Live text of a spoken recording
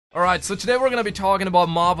Alright, so today we're gonna be talking about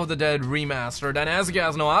Mob of the Dead Remastered, and as you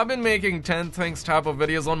guys know, I've been making 10 things type of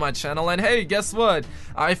videos on my channel, and hey, guess what?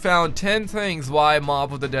 I found 10 things why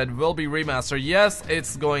Mob of the Dead will be remastered. Yes,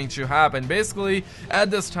 it's going to happen. Basically,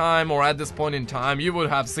 at this time, or at this point in time, you would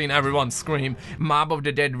have seen everyone scream, Mob of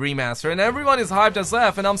the Dead Remastered, and everyone is hyped as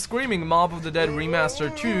F, and I'm screaming Mob of the Dead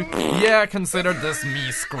Remastered too. Yeah, consider this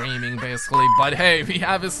me screaming, basically, but hey, we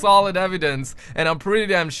have a solid evidence, and I'm pretty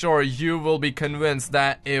damn sure you will be convinced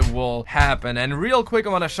that it will happen. And real quick, I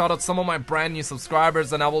want to shout out some of my brand new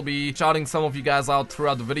subscribers, and I will be shouting some of you guys out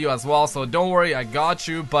throughout the video as well, so don't worry, I got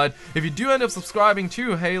you. But if you do end up subscribing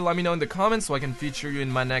too, hey, let me know in the comments so I can feature you in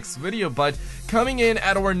my next video. But coming in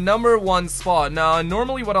at our number 1 spot, now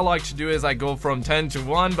normally what I like to do is I go from 10 to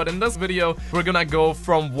 1, but in this video we're gonna go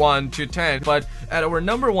from 1 to 10. But at our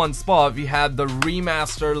number 1 spot, we have the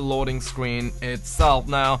remaster loading screen itself.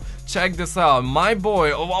 Now check this out, my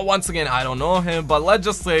boy, once again, I don't know him, but let's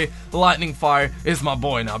just say Lightning Fire is my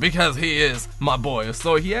boy now, because he is my boy.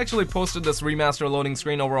 So he actually posted this remaster loading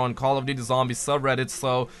screen over on Call of Duty Zombies subreddit,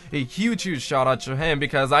 so a huge shout out to him,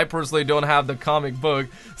 because I personally don't have the comic book,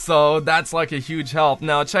 so that's like a huge help.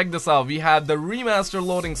 Now check this out, we have the remaster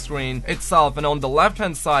loading screen itself, and on the left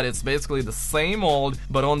hand side it's basically the same old,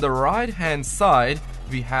 but on the right hand side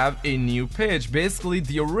we have a new page. Basically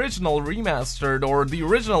the original remastered, or the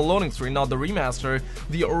original loading screen, not the remaster,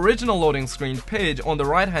 the original loading screen page on the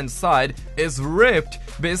right hand side is ripped,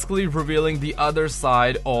 basically revealing the other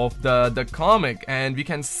side of the comic, and we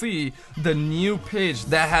can see the new page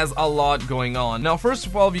that has a lot going on. Now first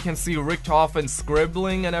of all, we can see Richtofen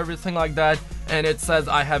scribbling and everything like that, and it says,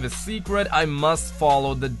 I have a secret, I must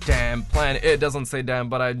follow the damn plan. It doesn't say damn,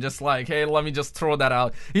 but I'm just like, hey, let me just throw that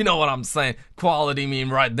out, you know what I'm saying, quality meme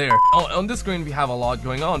right there. On this screen we have a lot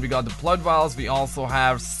going on. We got the blood vials, we also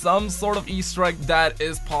have some sort of Easter egg that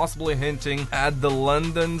is possibly hinting at the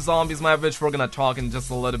London Zombies map, which we're gonna talk in just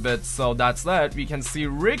a little bit. So that's that. We can see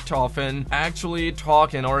Richtofen actually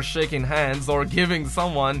talking or shaking hands or giving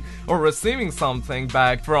someone or receiving something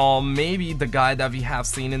back from maybe the guy that we have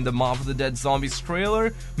seen in the Mob of the Dead Zombies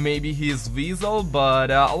trailer. Maybe he's Weasel, but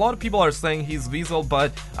a lot of people are saying he's Weasel,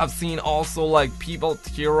 but I've seen also like people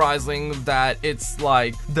theorizing that it's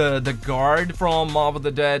like the guard from Mob of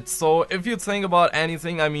the Dead. So if you think about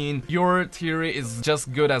anything, I mean, your theory is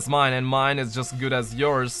just good as mine, and mine is just good as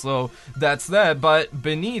yours, so that's that. But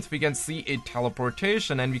beneath we can see a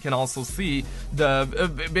teleportation, and we can also see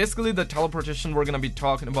the basically the teleportation. We're gonna be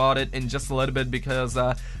talking about it in just a little bit, because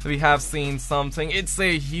we have seen something. It's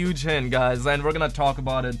a huge hint, guys, and we're gonna talk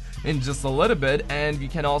about it in just a little bit. And we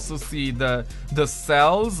can also see the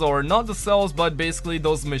cells, or not the cells, but basically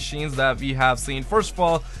those machines that we have seen. First of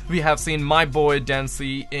all, we have seen my boy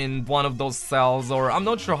Dempsey in one of those cells, or I'm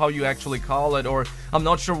not sure how you actually call it, or I'm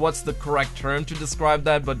not sure what's the correct term to describe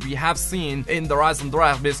that, but we have seen in the Rise and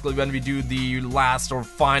Draft, basically when we do the last or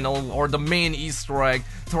final or the main Easter egg,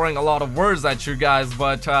 throwing a lot of words at you guys,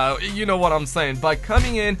 but you know what I'm saying. But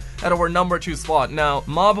coming in at our number 2 spot, now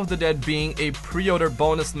Mob of the Dead being a pre-order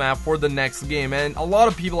bonus map for the next game, and a lot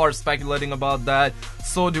of people are speculating about that,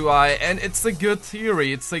 so do I, and it's a good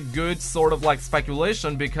theory, it's a good sort of like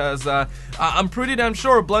speculation, because I'm pretty damn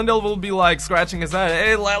sure Blundell will be like scratching his head,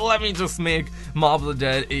 hey, let me just make Mob of the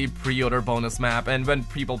Dead a pre-order bonus map, and when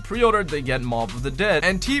people pre-order they get Mob of the Dead.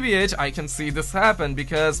 And TBH, I can see this happen,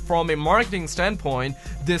 because from a marketing standpoint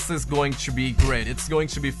this is going to be great, it's going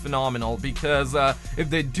to be phenomenal, because if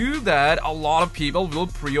they do that, a lot of people will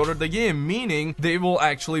pre-order the game, meaning they will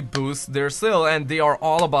actually boost their sale, and they are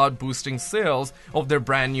all about boosting sales of their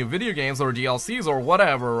brand new video games or DLCs or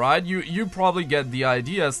whatever, right? You probably get the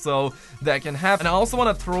idea, so that can happen. And I also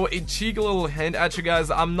want to throw a cheeky little hint at you guys.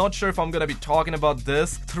 I'm not sure if I'm gonna be talking about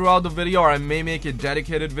this throughout the video, or I may make a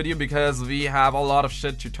dedicated video, because we have a lot of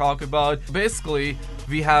shit to talk about. Basically,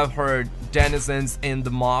 we have heard denizens in the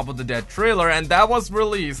Mob of the Dead trailer, and that was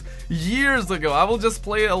released years ago. I will just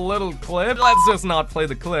play a little clip. Let's just not play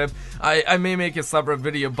the clip. I may make a separate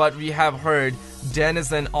video, but we have heard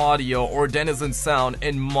denizen audio or denizen sound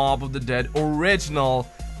in Mob of the Dead original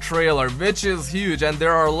trailer, which is huge, and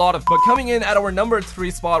there are a lot of. But coming in at our number 3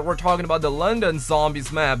 spot, we're talking about the London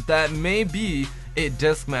Zombies map that may be a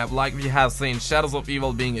disc map, like we have seen Shadows of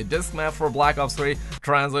Evil being a disc map for Black Ops 3,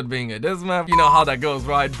 Transit being a disc map, you know how that goes,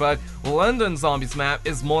 right? But London Zombies map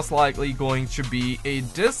is most likely going to be a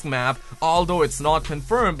disc map, although it's not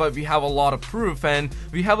confirmed, but we have a lot of proof and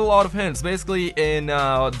we have a lot of hints. Basically in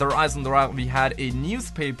the Rise and the Rock, we had a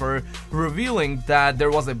newspaper revealing that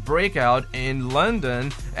there was a breakout in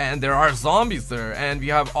London and there are zombies there, and we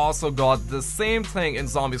have also got the same thing in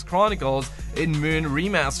Zombies Chronicles in Moon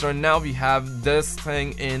Remaster, and now we have this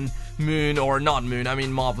thing in Moon, or not Moon, I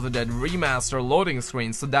mean Mob of the Dead Remaster loading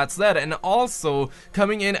screen. So that's that. And also,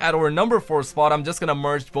 coming in at our number 4 spot, I'm just gonna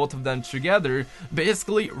merge both of them together.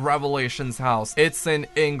 Basically, Revelation's house. It's in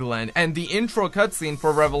England, and the intro cutscene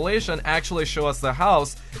for Revelation actually shows us the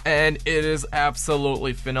house, and it is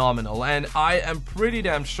absolutely phenomenal. And I am pretty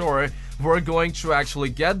damn sure we're going to actually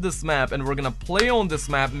get this map, and we're gonna play on this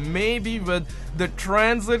map, maybe with the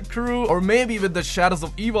Transit crew, or maybe with the Shadows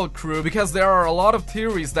of Evil crew, because there are a lot of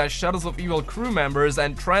theories that Shadows of Evil crew members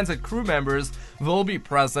and Transit crew members will be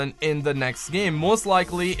present in the next game, most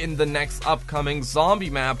likely in the next upcoming zombie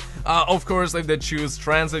map. Of course, if they choose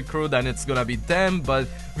Transit crew, then it's gonna be them, but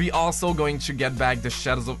we also going to get back the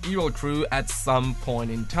Shadows of Evil crew at some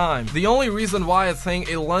point in time. The only reason why I think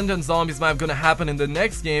a London Zombies map gonna happen in the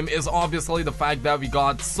next game is obviously the fact that we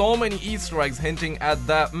got so many Easter eggs hinting at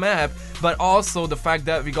that map, but also the fact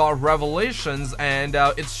that we got Revelations, and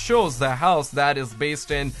it shows the house that is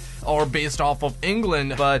based off of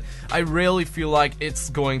England, but I really feel like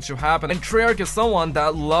it's going to happen. And Treyarch is someone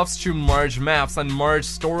that loves to merge maps and merge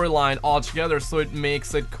storyline all together, so it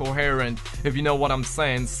makes it coherent, if you know what I'm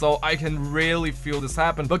saying. So I can really feel this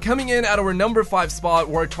happen. But coming in at our number 5 spot,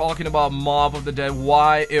 we're talking about Mob of the Dead,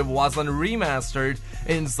 why it wasn't remastered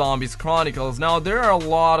in Zombies Chronicles. Now, there are a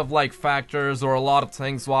lot of factors or a lot of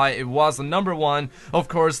things why it wasn't. Number 1, of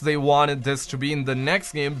course, they wanted this to be in the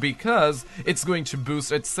next game because it's going to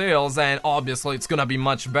boost its sales, and obviously it's gonna be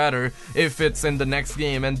much better if it's in the next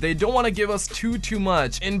game, and they don't want to give us too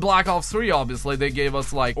much. In Black Ops 3, obviously, they gave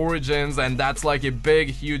us Origins, and that's a big,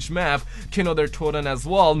 huge map. Kino der Toten as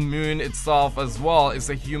well, Moon itself as well is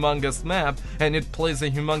a humongous map, and it plays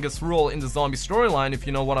a humongous role in the zombie storyline, if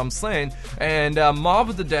you know what I'm saying. And Mob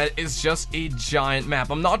of the Dead is just a giant map.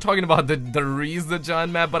 I'm not talking about the the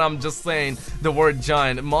giant map, but I'm just saying the word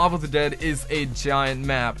giant. Mob of the Dead is a giant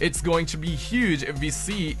map. It's going to be huge if we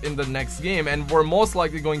see in the next game, and we're most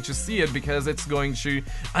likely going to see it because it's going to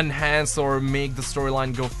enhance or make the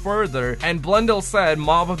storyline go further. And Blundell said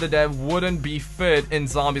Mob of the Dead wouldn't be fit in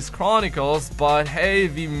Zombies Chronicles, but hey,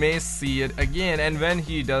 we may see it again, and when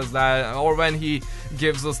he does that, or when he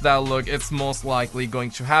gives us that look, it's most likely going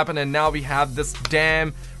to happen. And now we have this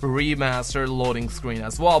damn remaster loading screen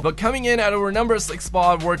as well. But coming in at our number 6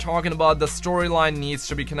 spot, we're talking about the storyline needs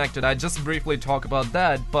to be connected. I just briefly talked about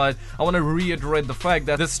that, but I want to reiterate the fact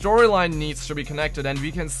that the storyline needs to be connected, and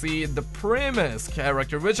we can see the Primus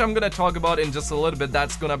character, which I'm gonna talk about in just a little bit.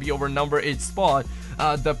 That's gonna be our number 8 spot.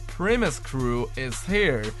 The Primus crew is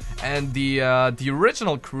here, and the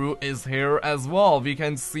original crew is here as well. We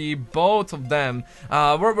can see both of them.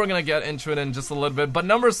 We're gonna get into it in just a little bit. But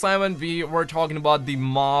number 7, we're talking about the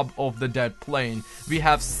Mob of the Dead plane. We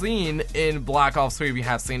have seen in Black Ops 3, we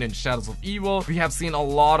have seen in Shadows of Evil, we have seen a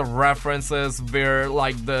lot of references where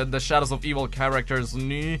the Shadows of Evil characters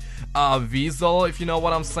knew Weasel, if you know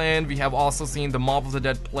what I'm saying. We have also seen the Mob of the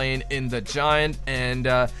Dead plane in the Giant, and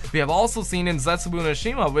we have also seen in Zetsubu no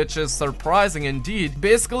Shima, which is surprising indeed.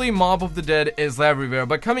 Basically, Mob of the Dead is everywhere.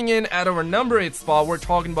 But coming in at our number 8 spot, we're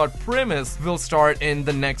talking about Primus will start in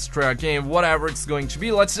the next Treyarch game, whatever it's going to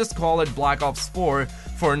be. Let's just call it Black Ops 4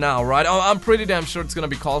 for now, right? I'm pretty damn sure it's gonna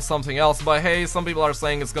be called something else, but hey, some people are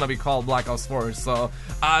saying it's gonna be called Black Ops 4, so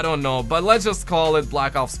I don't know, but let's just call it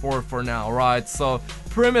Black Ops 4 for now, right? So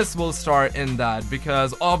Primus will start in that,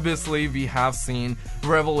 because obviously we have seen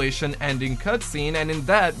Revelation ending cutscene, and in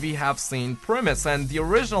that we have seen Primus, and the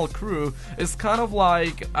original crew is kind of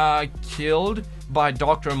killed by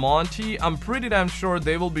Dr. Monty. I'm pretty damn sure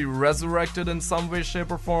they will be resurrected in some way,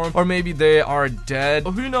 shape, or form, or maybe they are dead.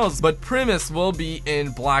 Who knows? But Primus will be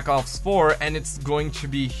in Black Ops 4, and it's going to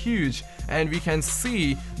be huge. And we can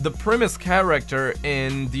see the Primus character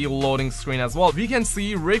in the loading screen as well. We can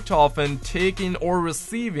see Richtofen taking or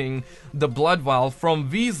receiving the blood vial from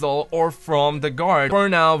Weasel or from the guard. For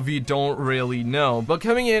now, we don't really know. But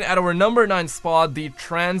coming in at our number 9 spot, the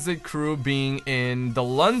Transit crew being in the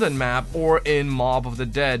London map or in Mob of the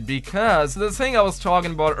Dead, because the thing I was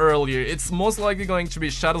talking about earlier, it's most likely going to be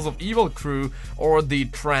Shadows of Evil crew or the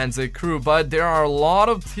Transit crew, but there are a lot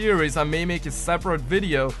of theories. I may make a separate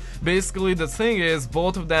video. Basically, the thing is,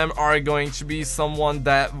 both of them are going to be someone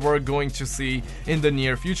that we're going to see in the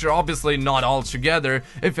near future. Obviously, not all together.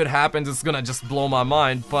 If it happens, it's gonna just blow my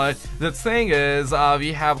mind. But the thing is,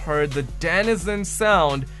 we have heard the Denizen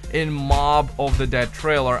sound in Mob of the Dead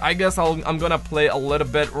trailer. I guess I'm gonna play a little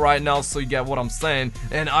bit right now so you get what I'm saying,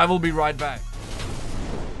 and I will be right back.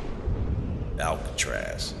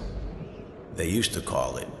 Alcatraz. They used to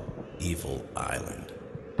call it Evil Island.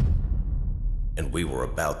 And we were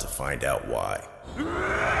about to find out why.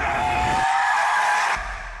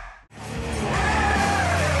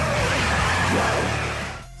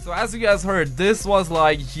 So as you guys heard, this was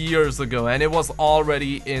like years ago and it was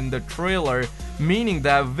already in the trailer, meaning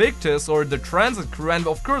that Victus or the transit crew, and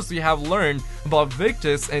of course we have learned about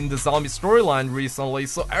Victus in the zombie storyline recently,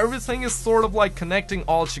 so everything is sort of like connecting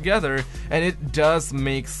all together and it does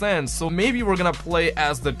make sense. So maybe we're gonna play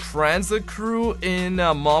as the transit crew in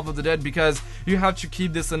Mob of the Dead, because you have to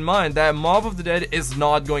keep this in mind that Mob of the Dead is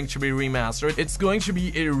not going to be remastered, it's going to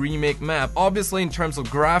be a remake map. Obviously in terms of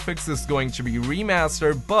graphics it's going to be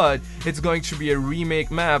remastered, but it's going to be a remake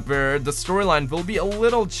map where the storyline will be a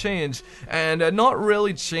little changed, and not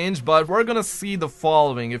really changed, but we're gonna see the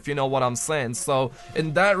following, if you know what I'm saying. So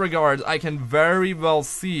in that regard, I can very well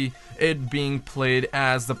see it being played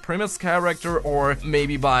as the Primus character, or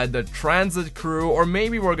maybe by the transit crew, or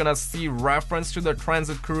maybe we're gonna see reference to the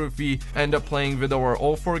transit crew if we end up playing with our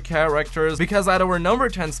 04 characters, because at our number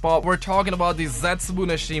 10 spot we're talking about the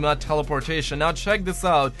Zetsubu-Nishima teleportation. Now check this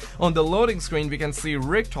out, on the loading screen we can see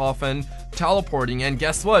Richtofen teleporting, and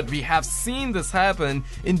guess what, we have seen this happen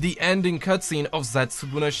in the ending cutscene of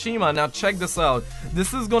Zetsubu-Nishima. Now check this out,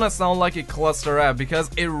 this is gonna sound like a cluster app because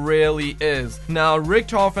it really is. Now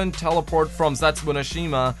Richtofen teleport from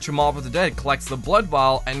Zetsubu-Nishima to Mob of the Dead, collects the blood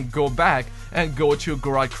vial and go back and go to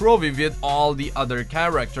Gorakrovi with all the other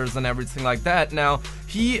characters and everything like that. Now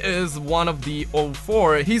he is one of the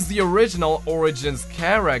 04, he's the original Origins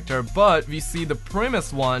character, but we see the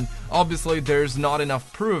Primus one. Obviously there's not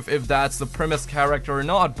enough proof if that's the Primus character or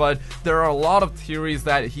not, but there are a lot of theories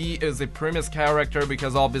that he is a Primus character,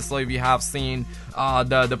 because obviously we have seen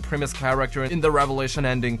the Primus character in the Revelation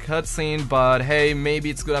ending cutscene. But hey, maybe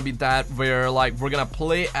it's gonna be that where like we're gonna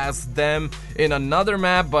play as them in another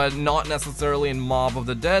map, but not necessarily in Mob of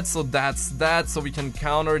the Dead. So that's that, so we can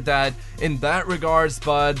counter that in that regards.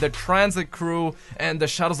 But the transit crew and the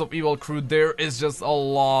Shadows of Evil crew, there is just a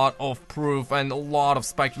lot of proof and a lot of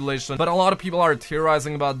speculation, but a lot of people are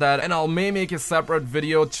theorizing about that, and I may make a separate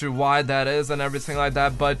video to why that is and everything like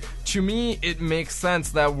that. But to me it makes sense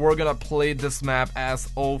that we're gonna play this map as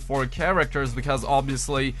 04 characters, because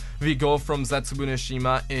obviously we go from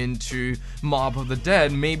Zetsubu-Nishima into Mob of the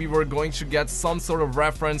Dead. Maybe we're going to get some sort of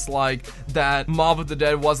reference like that Mob of the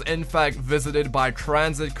Dead was in fact visited by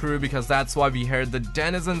transit crew, because that's why we heard the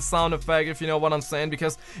denizen sound effect, if you know what I'm saying,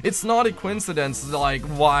 because it's not a coincidence like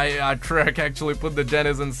why Treyarch actually put the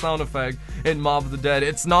denizen sound effect in Mob of the Dead.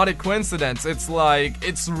 It's not a coincidence, it's like,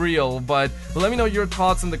 it's real. But let me know your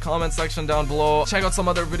thoughts in the comment section down below. Check out some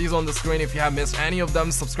other videos on the screen if you have missed any of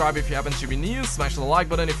them. Subscribe if you happen to be new, smash the like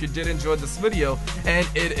button if you did enjoy this video, and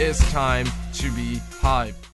it is time to be hype.